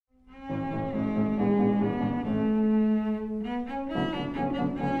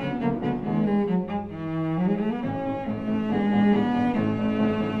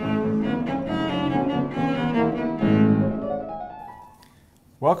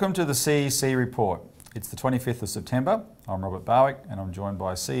Welcome to the CEC Report. It's the 25th of September. I'm Robert Barwick and I'm joined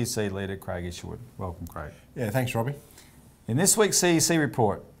by CEC leader Craig Isherwood. Welcome, Craig. Yeah, thanks, Robbie. In this week's CEC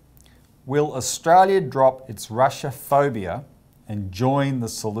Report, will Australia drop its Russia phobia and join the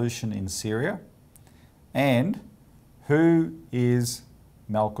solution in Syria? And who is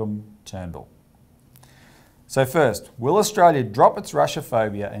Malcolm Turnbull? So first, will Australia drop its Russia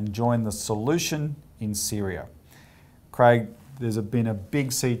phobia and join the solution in Syria? Craig, there's been a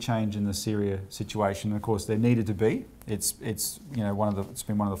big sea change in the Syria situation. Of course, there needed to be. It's been one of the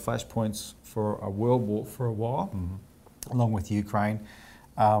flashpoints for a world war for a while, along with Ukraine.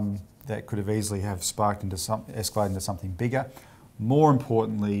 That could have easily have escalated into something bigger. More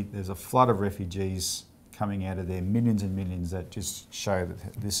importantly, there's a flood of refugees coming out of there, millions and millions, that just show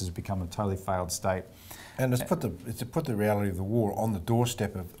that this has become a totally failed state. And it's put the reality of the war on the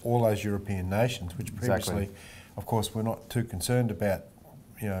doorstep of all those European nations, which previously, of course, we're not too concerned about,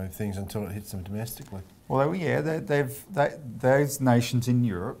 things until it hits them domestically. Well, yeah, those nations in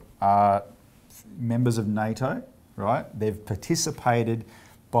Europe are members of NATO, right? They've participated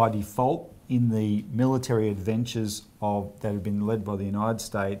by default in the military adventures that have been led by the United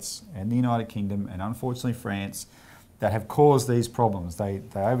States and the United Kingdom and unfortunately France, that have caused these problems. They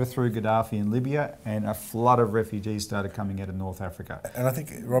overthrew Gaddafi in Libya and a flood of refugees started coming out of North Africa. And I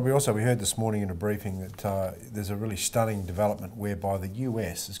think, Robbie, also we heard this morning in a briefing that there's a really stunning development whereby the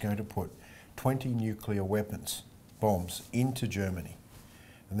US is going to put 20 nuclear weapons, bombs, into Germany.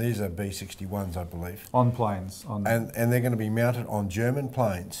 And these are B-61s, I believe. On planes. And they're going to be mounted on German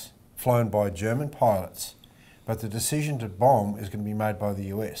planes, flown by German pilots, but the decision to bomb is going to be made by the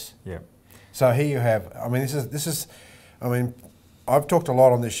US. Yeah. So here you have, I've talked a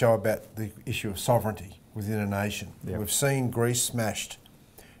lot on this show about the issue of sovereignty within a nation. Yep. We've seen Greece smashed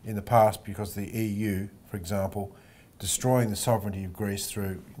in the past because the EU, for example, destroying the sovereignty of Greece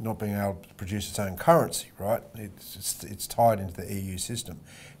through not being able to produce its own currency, right? It's tied into the EU system.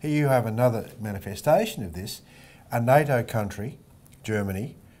 Here you have another manifestation of this. A NATO country,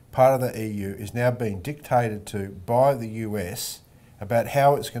 Germany, part of the EU, is now being dictated to by the US about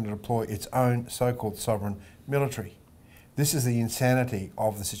how it's going to deploy its own so-called sovereign military. This is the insanity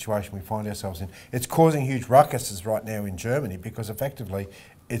of the situation we find ourselves in. It's causing huge ruckuses right now in Germany because effectively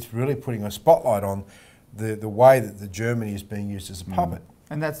it's really putting a spotlight on the way that the Germany is being used as a puppet.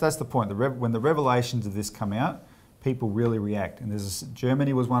 And that's the point. When the revelations of this come out, people really react. And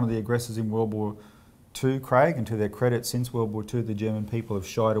Germany was one of the aggressors in World War II, Craig, and to their credit, since World War II, the German people have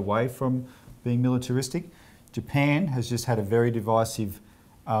shied away from being militaristic. Japan has just had a very divisive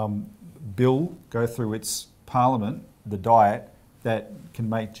bill go through its parliament, the Diet, that can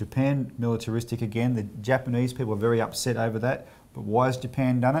make Japan militaristic again. The Japanese people are very upset over that. But why has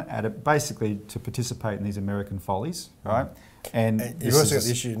Japan done it? Basically to participate in these American follies, right? And you've also got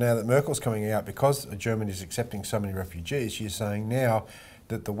the issue now that Merkel's coming out because Germany is accepting so many refugees. She's saying now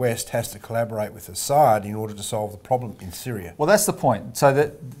that the West has to collaborate with Assad in order to solve the problem in Syria. Well, that's the point. So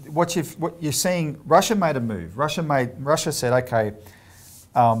that what you're seeing, Russia made a move. Russia said, okay,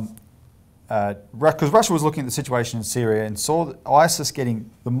 because Russia was looking at the situation in Syria and saw that ISIS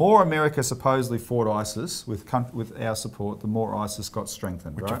the more America supposedly fought ISIS with our support, the more ISIS got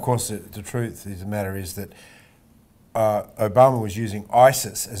strengthened. Which, right? of course, the truth of the matter is that Obama was using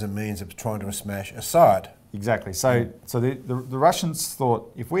ISIS as a means of trying to smash Assad. Exactly. So the Russians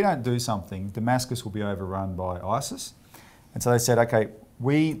thought, if we don't do something, Damascus will be overrun by ISIS. And so they said, okay,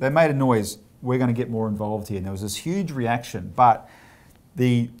 they made a noise, we're going to get more involved here. And there was this huge reaction. But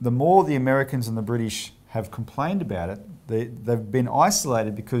the more the Americans and the British have complained about it, they've been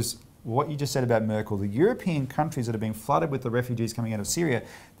isolated because what you just said about Merkel, the European countries that are being flooded with the refugees coming out of Syria,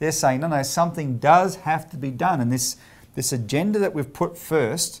 they're saying, no, something does have to be done. And this agenda that we've put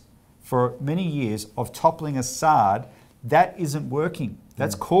first for many years of toppling Assad, that isn't working.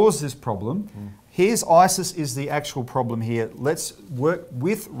 That's caused this problem. Here's ISIS is the actual problem here. Let's work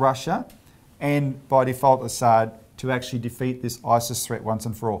with Russia and by default Assad to actually defeat this ISIS threat once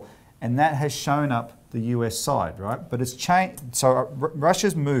and for all. And that has shown up the US side, right? But it's changed. So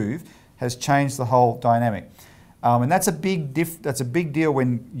Russia's move has changed the whole dynamic. And that's a big deal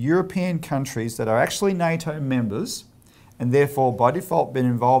when European countries that are actually NATO members and therefore by default been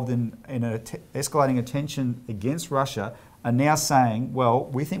involved in escalating a tension against Russia are now saying, well,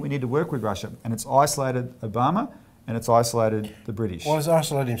 we think we need to work with Russia. And it's isolated Obama and it's isolated the British. Well, it's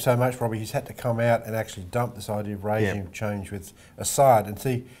isolated him so much, Robbie, he's had to come out and actually dump this idea of regime change with Assad. And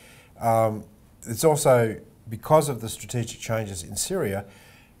see, it's also, because of the strategic changes in Syria,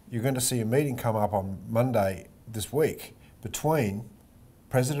 you're going to see a meeting come up on Monday this week between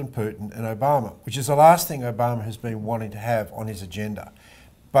President Putin and Obama, which is the last thing Obama has been wanting to have on his agenda.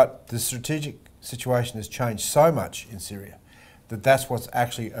 But the strategic situation has changed so much in Syria that that's what's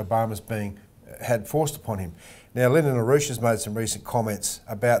actually Obama's had forced upon him. Now, Lyndon LaRouche has made some recent comments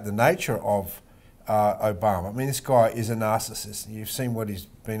about the nature of Obama. I mean, this guy is a narcissist. You've seen what he's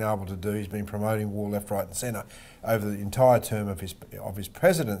been able to do. He's been promoting war left, right and centre over the entire term of his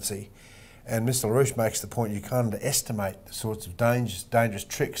presidency. And Mr LaRouche makes the point you can't underestimate the sorts of dangerous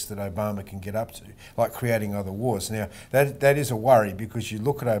tricks that Obama can get up to, like creating other wars. Now, that is a worry, because you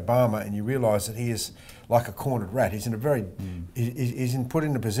look at Obama and you realise that he is like a cornered rat. He's in a very, he's put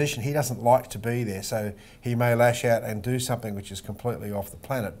in a position he doesn't like to be there, so he may lash out and do something which is completely off the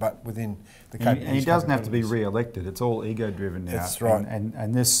planet, but within the country. And he doesn't have to be re-elected. It's all ego-driven now. That's right.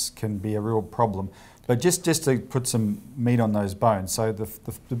 And this can be a real problem. But just to put some meat on those bones, so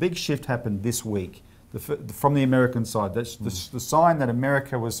the big shift happened this week from the American side. That's the sign that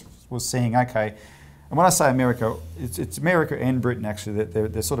America was seeing, okay, and when I say America, it's America and Britain actually,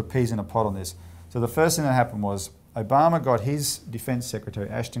 that they're sort of peas in a pod on this. So the first thing that happened was Obama got his Defence Secretary,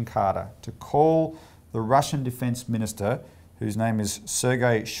 Ashton Carter, to call the Russian Defence Minister, whose name is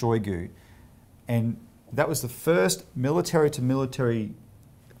Sergei Shoigu, and that was the first military-to-military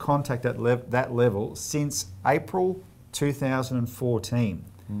contact at that level since April 2014.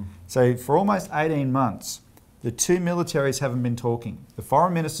 So for almost 18 months, the two militaries haven't been talking. The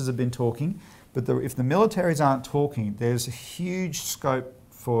foreign ministers have been talking, but if the militaries aren't talking, there's a huge scope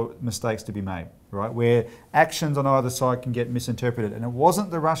for mistakes to be made, right? Where actions on either side can get misinterpreted. And it wasn't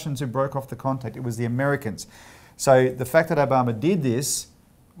the Russians who broke off the contact, it was the Americans. So the fact that Obama did this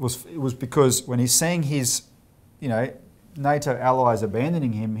was because when he's seeing his, NATO allies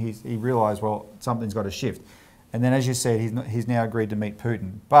abandoning him, he realised, well, something's got to shift. And then, as you said, he's now agreed to meet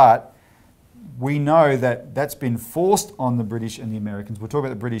Putin. But we know that that's been forced on the British and the Americans. We'll talk about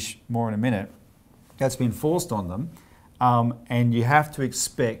the British more in a minute. That's been forced on them. And you have to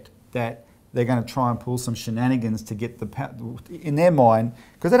expect that they're going to try and pull some shenanigans to get in their mind,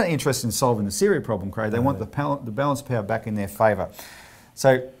 because they're not interested in solving the Syria problem, Craig. They want the balance of power back in their favour.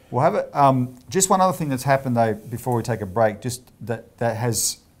 So we'll have it. Just one other thing that's happened though before we take a break, just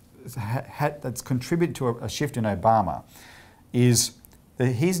that's contributed to a shift in Obama, is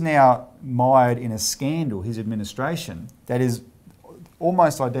that he's now mired in a scandal, his administration, that is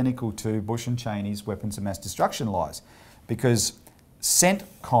almost identical to Bush and Cheney's weapons of mass destruction lies, because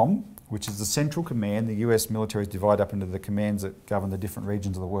CENTCOM, which is the Central Command, the US military is divided up into the commands that govern the different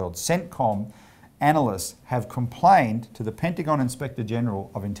regions of the world. CENTCOM analysts have complained to the Pentagon Inspector General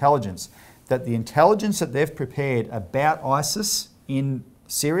of Intelligence that the intelligence that they've prepared about ISIS in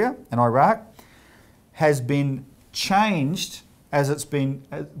Syria and Iraq has been changed as it's been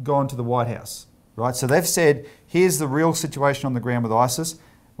gone to the White House, right? So they've said, here's the real situation on the ground with ISIS.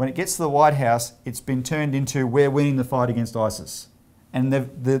 When it gets to the White House, it's been turned into, we're winning the fight against ISIS. And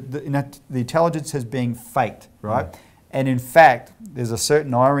the intelligence has been faked, right? And in fact, there's a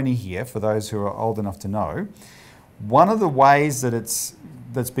certain irony here for those who are old enough to know. One of the ways that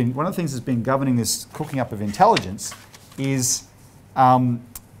one of the things that's been governing this cooking up of intelligence is they've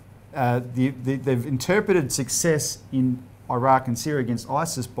interpreted success in Iraq and Syria against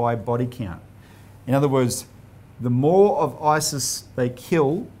ISIS by body count. In other words, the more of ISIS they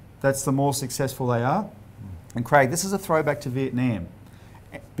kill, that's the more successful they are. And Craig, this is a throwback to Vietnam,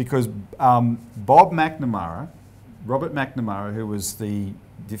 because Robert McNamara, who was the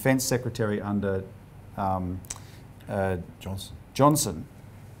Defence Secretary under Johnson,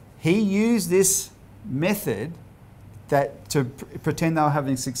 he used this method to pretend they were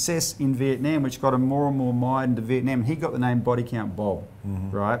having success in Vietnam, which got him more and more mired into Vietnam. And he got the name Body Count Bob,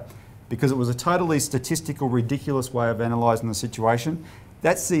 right? Because it was a totally statistical, ridiculous way of analysing the situation.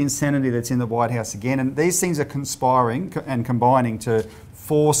 That's the insanity that's in the White House again. And these things are conspiring and combining to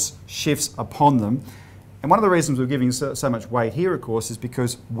force shifts upon them. And one of the reasons we're giving so much weight here, of course, is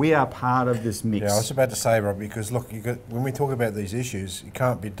because we are part of this mix. Yeah, I was about to say, Rob, because look, when we talk about these issues, you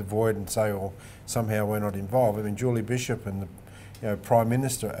can't be devoid and say, oh, somehow we're not involved. I mean, Julie Bishop and the Prime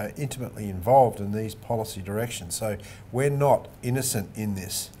Minister are intimately involved in these policy directions. So we're not innocent in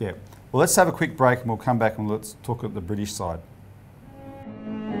this. Yeah. Well, let's have a quick break and we'll come back and let's talk at the British side.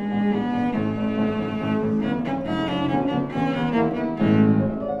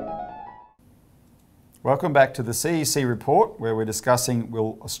 Welcome back to the CEC Report, where we're discussing,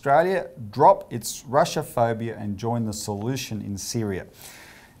 will Australia drop its Russia phobia and join the solution in Syria?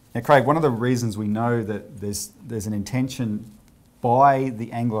 Now, Craig, one of the reasons we know that there's an intention by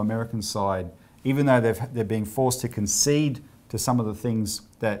the Anglo-American side, even though they're being forced to concede to some of the things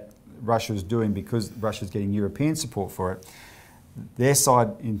that Russia is doing because Russia's getting European support for it, their side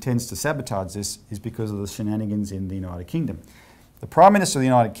intends to sabotage this, is because of the shenanigans in the United Kingdom. The Prime Minister of the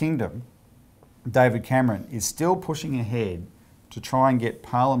United Kingdom, David Cameron, is still pushing ahead to try and get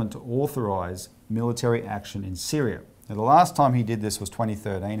Parliament to authorise military action in Syria. Now, the last time he did this was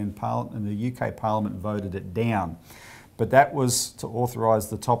 2013, and the UK Parliament voted it down. But that was to authorise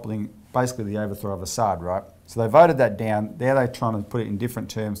the toppling, basically the overthrow of Assad, right? So they voted that down. Now they're trying to put it in different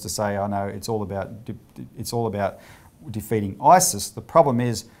terms to say, "I know it's all about defeating ISIS." The problem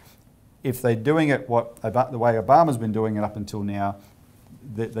is, if they're doing it the way Obama's been doing it up until now,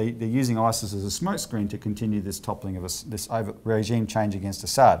 they're using ISIS as a smokescreen to continue this toppling of this regime change against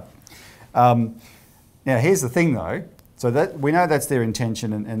Assad. Now, here's the thing, though. So that we know that's their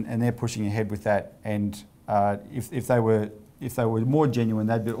intention, and they're pushing ahead with that. And if they were more genuine,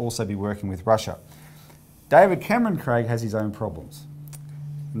 they'd also be working with Russia. David Cameron, Craig, has his own problems,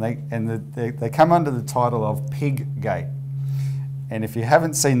 and they come under the title of Piggate. And if you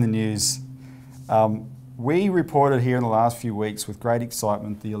haven't seen the news, we reported here in the last few weeks with great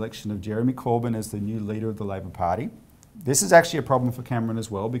excitement the election of Jeremy Corbyn as the new leader of the Labor Party. This is actually a problem for Cameron as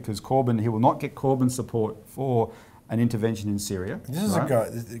well, because he will not get Corbyn's support for an intervention in Syria. This is a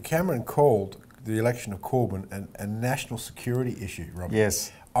guy, Cameron called the election of Corbyn a national security issue, Robbie.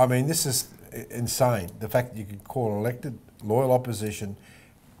 Yes. I mean, this is insane. The fact that you could call elected loyal opposition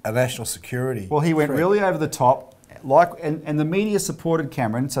a national security Well, he went threat. really over the top, and the media supported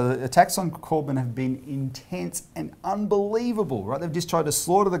Cameron, so the attacks on Corbyn have been intense and unbelievable, right? They've just tried to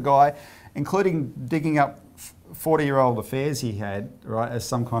slaughter the guy, including digging up 40-year-old affairs he had, right, as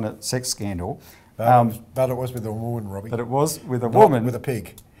some kind of sex scandal. But it was with a woman, Robbie. But it was with a woman. With a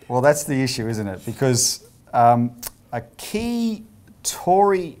pig. Well, that's the issue, isn't it? Because a key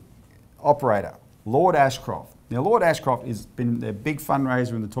Tory operator, Lord Ashcroft. Now, Lord Ashcroft has been their big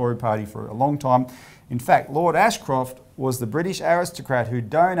fundraiser in the Tory party for a long time. In fact, Lord Ashcroft was the British aristocrat who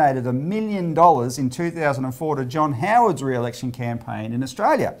donated $1 million in 2004 to John Howard's re-election campaign in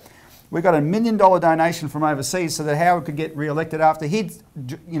Australia. We got $1 million donation from overseas so that Howard could get re-elected after he'd,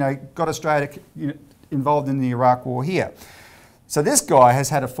 got Australia involved in the Iraq War here. So this guy has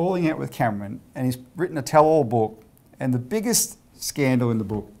had a falling out with Cameron, and he's written a tell-all book. And the biggest scandal in the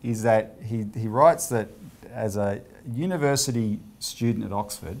book is that he writes that as a university student at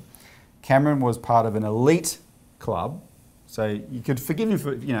Oxford, Cameron was part of an elite club. So you could forgive him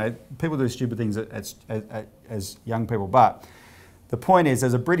for, people do stupid things as young people, but the point is,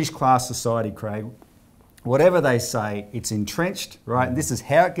 as a British class society, Craig, whatever they say, it's entrenched, right? And this is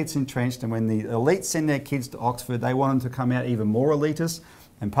how it gets entrenched. And when the elites send their kids to Oxford, they want them to come out even more elitist.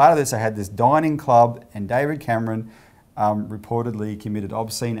 And part of this, they had this dining club, and David Cameron reportedly committed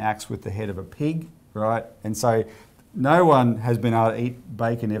obscene acts with the head of a pig, right? And so no one has been able to eat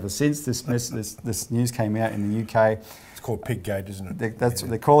bacon ever since this news came out in the UK. It's called Piggate, isn't it?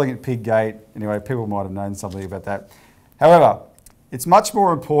 They're calling it Piggate. Anyway, people might have known something about that. However, it's much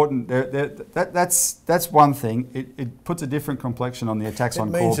more important. That's one thing. It puts a different complexion on the attacks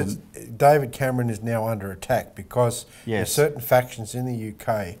on Corbyn. It means David Cameron is now under attack because there are certain factions in the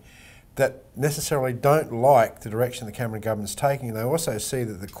UK that necessarily don't like the direction the Cameron government's taking. And they also see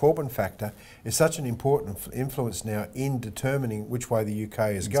that the Corbyn factor is such an important influence now in determining which way the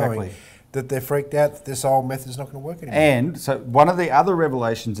UK is going, that they're freaked out that this old method's not going to work anymore. And so one of the other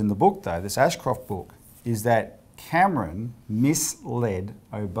revelations in the book, though, this Ashcroft book, is that Cameron misled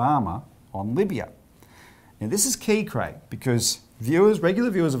Obama on Libya. Now this is key, Craig, because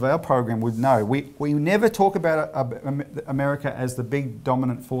regular viewers of our program would know we never talk about America as the big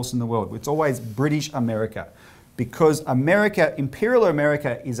dominant force in the world. It's always British America, because Imperial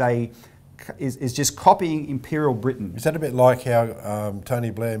America is just copying Imperial Britain. Is that a bit like how Tony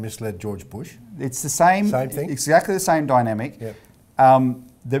Blair misled George Bush? It's the same thing, exactly the same dynamic. Yep.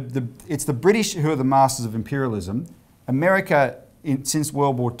 It's the British who are the masters of imperialism. America, since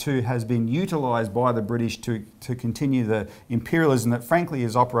World War II, has been utilised by the British to continue the imperialism that, frankly,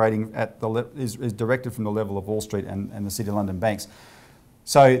 is operating is directed from the level of Wall Street and the City of London banks.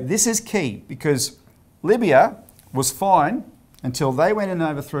 So this is key, because Libya was fine until they went and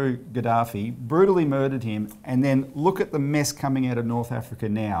overthrew Gaddafi, brutally murdered him, and then look at the mess coming out of North Africa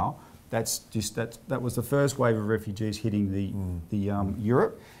now. That was the first wave of refugees hitting the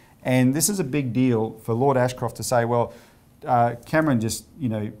Europe, and this is a big deal for Lord Ashcroft to say, well, Cameron just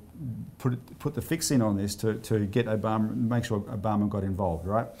put the fix in on this to get Obama, make sure Obama got involved,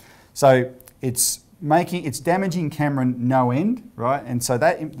 right? So it's damaging Cameron no end, right? And so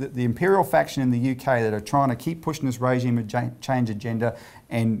that the imperial faction in the UK that are trying to keep pushing this regime change agenda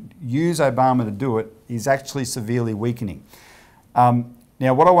and use Obama to do it is actually severely weakening.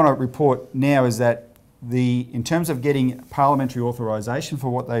 Now, what I want to report now is that in terms of getting parliamentary authorisation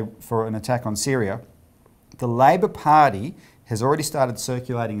for an attack on Syria, the Labor Party has already started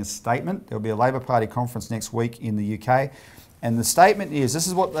circulating a statement. There'll be a Labor Party conference next week in the UK, and the statement is, this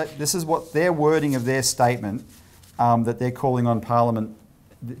is what their wording of their statement, that they're calling on Parliament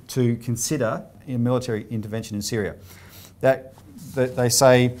to consider in military intervention in Syria. That they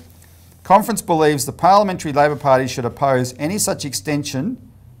say, conference believes the Parliamentary Labor Party should oppose any such extension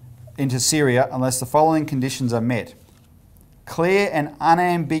into Syria unless the following conditions are met. Clear and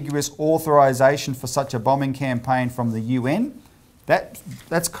unambiguous authorisation for such a bombing campaign from the UN.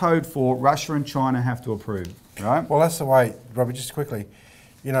 That's code for Russia and China have to approve, right? Well, that's the way, Robbie, just quickly,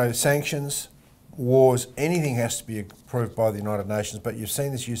 you know, sanctions, wars, anything has to be approved by the United Nations, but you've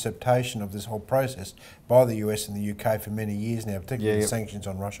seen this usurpation of this whole process by the US and the UK for many years now, particularly the sanctions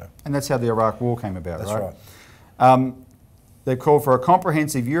on Russia. And that's how the Iraq War came about, that's right? That's right. They call for a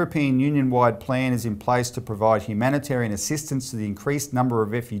comprehensive European Union-wide plan is in place to provide humanitarian assistance to the increased number of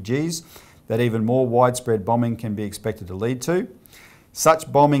refugees that even more widespread bombing can be expected to lead to.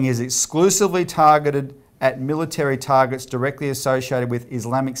 Such bombing is exclusively targeted at military targets directly associated with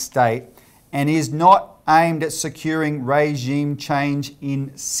Islamic State and is not aimed at securing regime change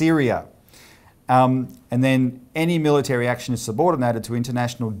in Syria. And then any military action is subordinated to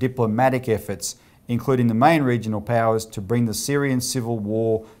international diplomatic efforts, including the main regional powers, to bring the Syrian civil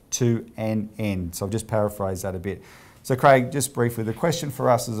war to an end. So I've just paraphrased that a bit. So Craig, just briefly, the question for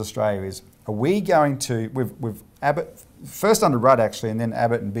us as Australia is, are we going to, we've Abbott, first under Rudd actually, and then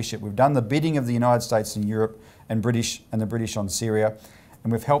Abbott and Bishop, we've done the bidding of the United States and Europe and the British on Syria,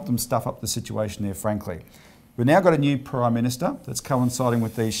 and we've helped them stuff up the situation there, frankly. We've now got a new Prime Minister that's coinciding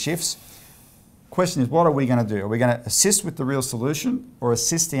with these shifts. Question is, what are we going to do? Are we going to assist with the real solution or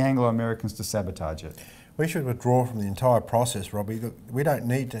assist the Anglo-Americans to sabotage it? We should withdraw from the entire process, Robbie. Look, we don't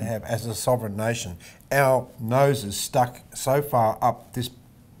need to have, as a sovereign nation, our noses stuck so far up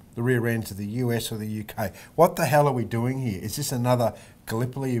the rear ends of the US or the UK. What the hell are we doing here? Is this another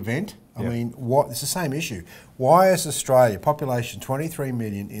Gallipoli event? I mean, what? It's the same issue. Why is Australia, population 23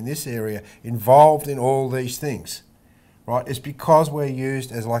 million in this area, involved in all these things? Right, it's because we're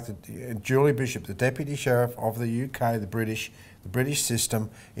used as like Julie Bishop, the Deputy Sheriff of the UK, the British system,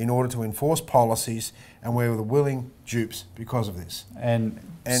 in order to enforce policies, and we're the willing dupes because of this. And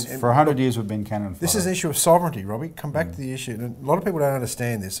for 100 years we've been cannon fodder. This is an issue of sovereignty, Robbie. Come back to the issue. And a lot of people don't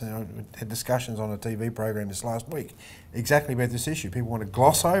understand this. And I had discussions on a TV program this last week exactly about this issue. People want to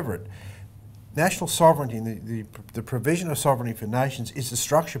gloss over it. National sovereignty and the provision of sovereignty for nations is the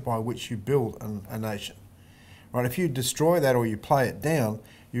structure by which you build a nation. Right, if you destroy that or you play it down,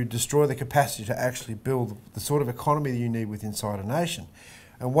 you destroy the capacity to actually build the sort of economy that you need within inside a nation.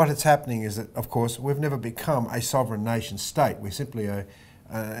 And what is happening is that, of course, we've never become a sovereign nation state. We're simply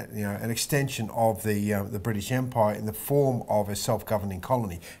an extension of the British Empire in the form of a self-governing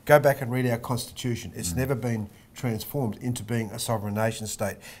colony. Go back and read our constitution. It's never been transformed into being a sovereign nation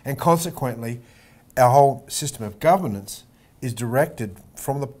state. And consequently, our whole system of governance is directed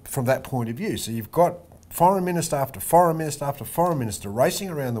from that point of view. So you've got foreign minister after foreign minister after foreign minister racing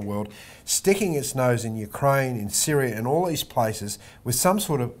around the world, sticking its nose in Ukraine, in Syria, and all these places with some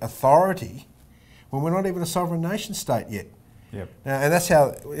sort of authority when we're not even a sovereign nation state yet. Yep. Now, and that's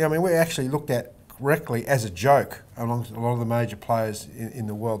how, I mean, we're actually looked at correctly as a joke amongst a lot of the major players in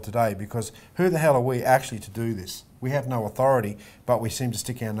the world today, because who the hell are we actually to do this? We have no authority, but we seem to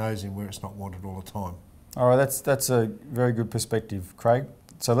stick our nose in where it's not wanted all the time. All right, that's a very good perspective, Craig.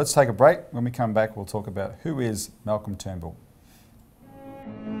 So let's take a break. When we come back, we'll talk about who is Malcolm Turnbull.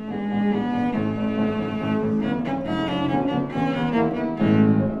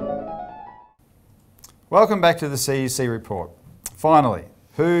 Welcome back to the CEC Report. Finally,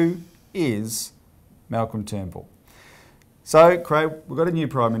 who is Malcolm Turnbull? So, Craig, we've got a new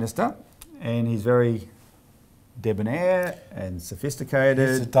Prime Minister, and he's very debonair and sophisticated.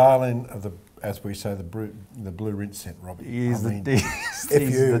 He's the darling of the, as we say, the blue rinse set, Robbie. He's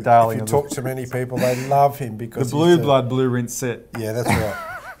the darling. If you talk to many people, they love him because the blue blood blue rinse set. Yeah, that's right.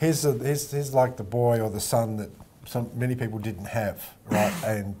 He's like the boy or the son that many people didn't have, right?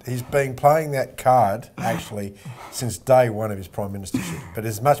 And he's been playing that card actually since day one of his prime ministership. But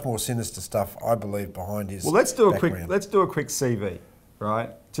there's much more sinister stuff, I believe, behind his. Well, let's do a background. quick CV,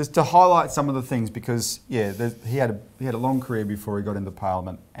 right? Just to highlight some of the things, because he had a long career before he got into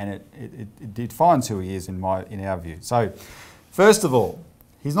Parliament, and it defines who he is in our view. So, first of all,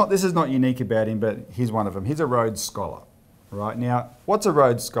 this is not unique about him, but he's one of them. He's a Rhodes Scholar, right? Now, what's a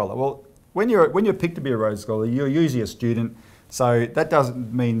Rhodes Scholar? Well, when you're picked to be a Rhodes Scholar, you're usually a student, so that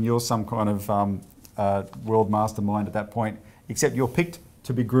doesn't mean you're some kind of world mastermind at that point, except you're picked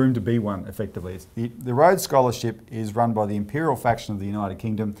to be groomed to be one, effectively. The Rhodes Scholarship is run by the Imperial faction of the United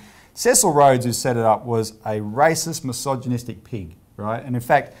Kingdom. Cecil Rhodes, who set it up, was a racist, misogynistic pig, right? And in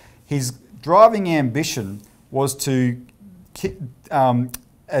fact, his driving ambition was to,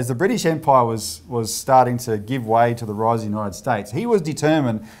 as the British Empire was starting to give way to the rise of the United States, he was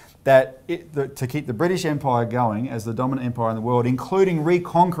determined that to keep the British Empire going as the dominant empire in the world, including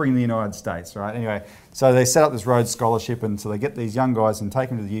reconquering the United States, right? Anyway, so they set up this Rhodes Scholarship, and so they get these young guys and take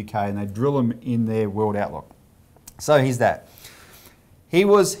them to the UK and they drill them in their world outlook. So he's that.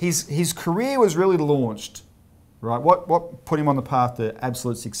 His career was really launched, right? What put him on the path to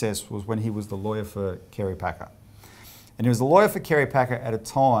absolute success was when he was the lawyer for Kerry Packer. And he was the lawyer for Kerry Packer at a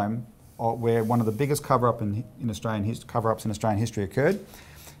time where one of the biggest cover-ups in Australian history occurred.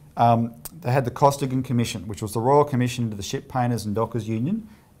 They had the Costigan Commission, which was the Royal Commission into the Ship Painters and Dockers Union.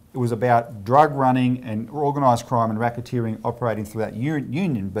 It was about drug running and organised crime and racketeering operating through that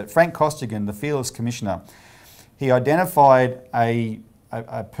union. But Frank Costigan, the fearless commissioner, he identified a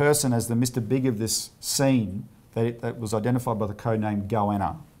person as the Mr. Big of this scene that was identified by the code name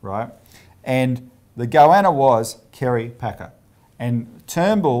Goanna, right? And the Goanna was Kerry Packer. And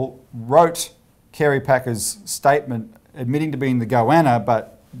Turnbull wrote Kerry Packer's statement admitting to being the Goanna,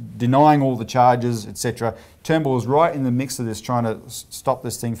 but denying all the charges, etc. Turnbull was right in the mix of this, trying to stop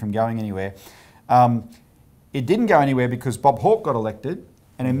this thing from going anywhere. It didn't go anywhere because Bob Hawke got elected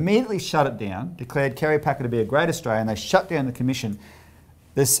and immediately shut it down, declared Kerry Packer to be a great Australian. They shut down the commission.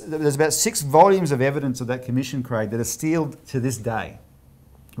 There's about 6 volumes of evidence of that commission, Craig, that are sealed to this day,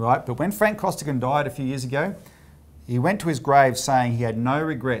 right? But when Frank Costigan died a few years ago, he went to his grave saying he had no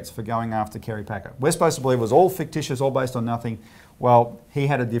regrets for going after Kerry Packer. We're supposed to believe it was all fictitious, all based on nothing. Well, he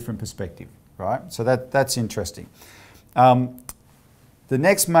had a different perspective, right? So that's interesting. The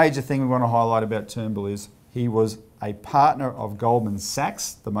next major thing we want to highlight about Turnbull is he was a partner of Goldman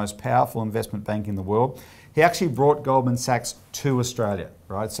Sachs, the most powerful investment bank in the world. He actually brought Goldman Sachs to Australia,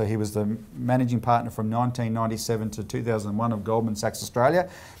 right? So he was the managing partner from 1997 to 2001 of Goldman Sachs Australia.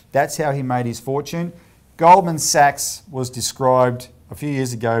 That's how he made his fortune. Goldman Sachs was described a few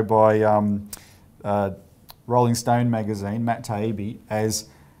years ago by Rolling Stone magazine, Matt Taibbi, as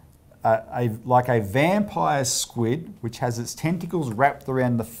like a vampire squid which has its tentacles wrapped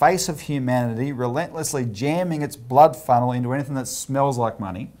around the face of humanity, relentlessly jamming its blood funnel into anything that smells like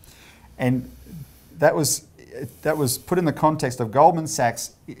money. And that was put in the context of Goldman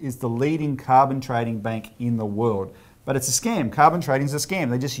Sachs is the leading carbon trading bank in the world. But it's a scam. Carbon trading is a scam.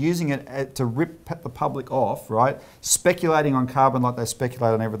 They're just using it to rip the public off, right? Speculating on carbon like they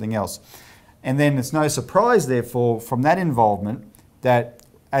speculate on everything else. And then it's no surprise, therefore, from that involvement that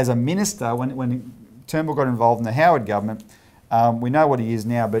as a minister, when Turnbull got involved in the Howard government, we know what he is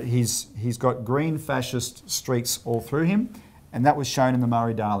now, but he's got green fascist streaks all through him, and that was shown in the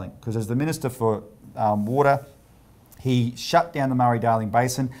Murray-Darling. Because as the Minister for Water, he shut down the Murray-Darling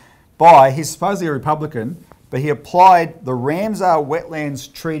Basin he's supposedly a Republican, but he applied the Ramsar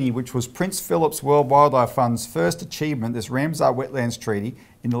Wetlands Treaty, which was Prince Philip's World Wildlife Fund's first achievement, this Ramsar Wetlands Treaty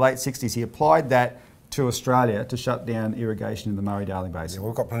in the late 60s. He applied that to Australia to shut down irrigation in the Murray-Darling Basin. Yeah,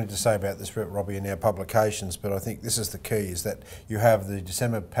 we've got plenty to say about this, Robbie, in our publications, but I think this is the key, is that you have the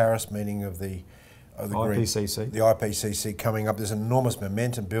December Paris meeting of the IPCC coming up. There's enormous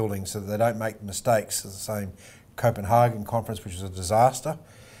momentum building so that they don't make mistakes of the same Copenhagen conference, which was a disaster.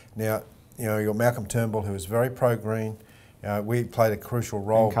 Now, you know, you've got Malcolm Turnbull, who is very pro-green. We played a crucial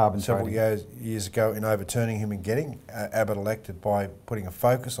role several years ago in overturning him and getting Abbott elected by putting a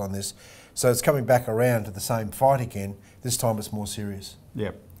focus on this. So it's coming back around to the same fight again. This time it's more serious.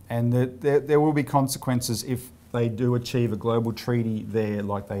 Yeah, and there will be consequences if they do achieve a global treaty there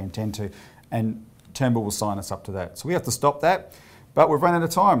like they intend to, and Turnbull will sign us up to that. So we have to stop that, but we've run out of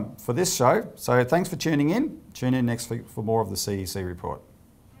time for this show. So thanks for tuning in. Tune in next week for more of the CEC Report.